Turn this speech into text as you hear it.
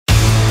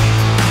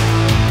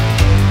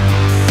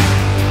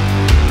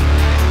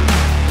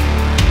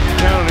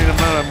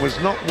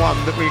was not one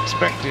that we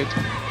expected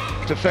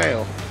to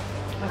fail.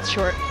 That's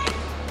short.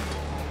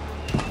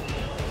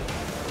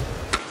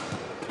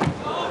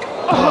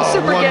 Oh,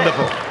 super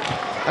wonderful.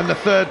 get. And the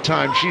third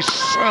time, she's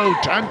so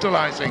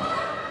tantalizing.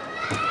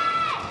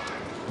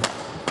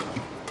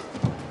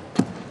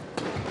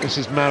 This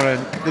is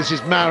Marin. This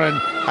is Marin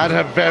at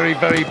her very,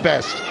 very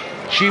best.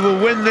 She will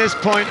win this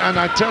point, and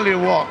I tell you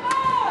what,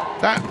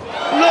 that,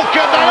 look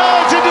at that,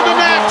 oh, it's into the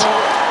net!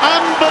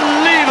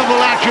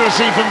 Unbelievable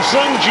accuracy from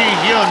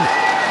Hyun,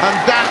 and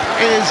that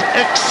is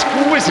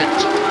exquisite.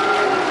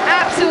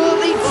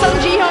 Absolutely,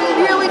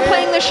 Hyun really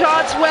playing the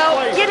shots well,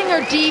 getting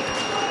her deep.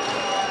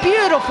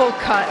 Beautiful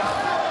cut.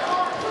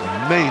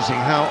 Amazing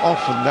how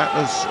often that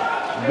has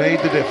made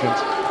the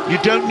difference. You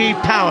don't need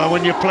power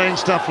when you're playing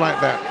stuff like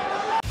that.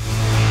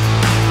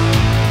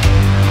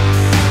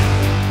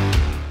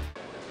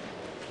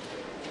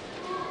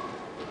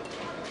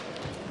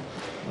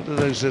 What are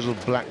those little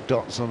black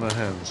dots on her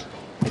hands?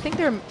 I think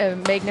they're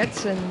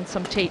magnets and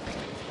some tape.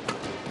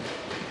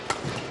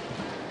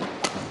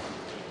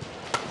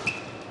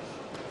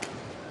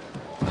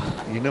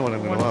 You know what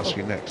I'm going to ask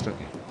you next, don't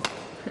you?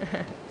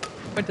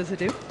 What does it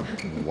do?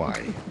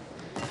 Why?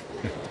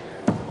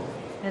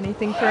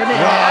 Anything for a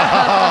net.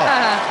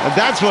 Wow. And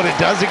that's what it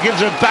does. It gives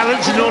her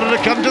balance in order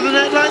to come to the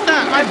net like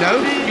that. I know.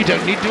 You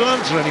don't need to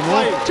answer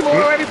anymore.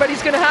 Tomorrow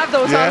everybody's going to have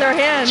those on their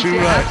hands. Too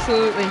yeah, right.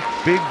 Absolutely.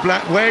 Big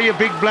black. Wear your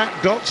big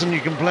black dots and you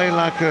can play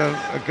like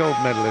a gold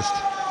medalist.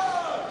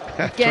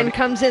 Again,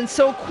 comes in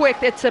so quick.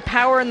 It's the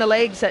power in the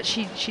legs that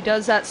she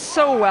does that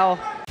so well.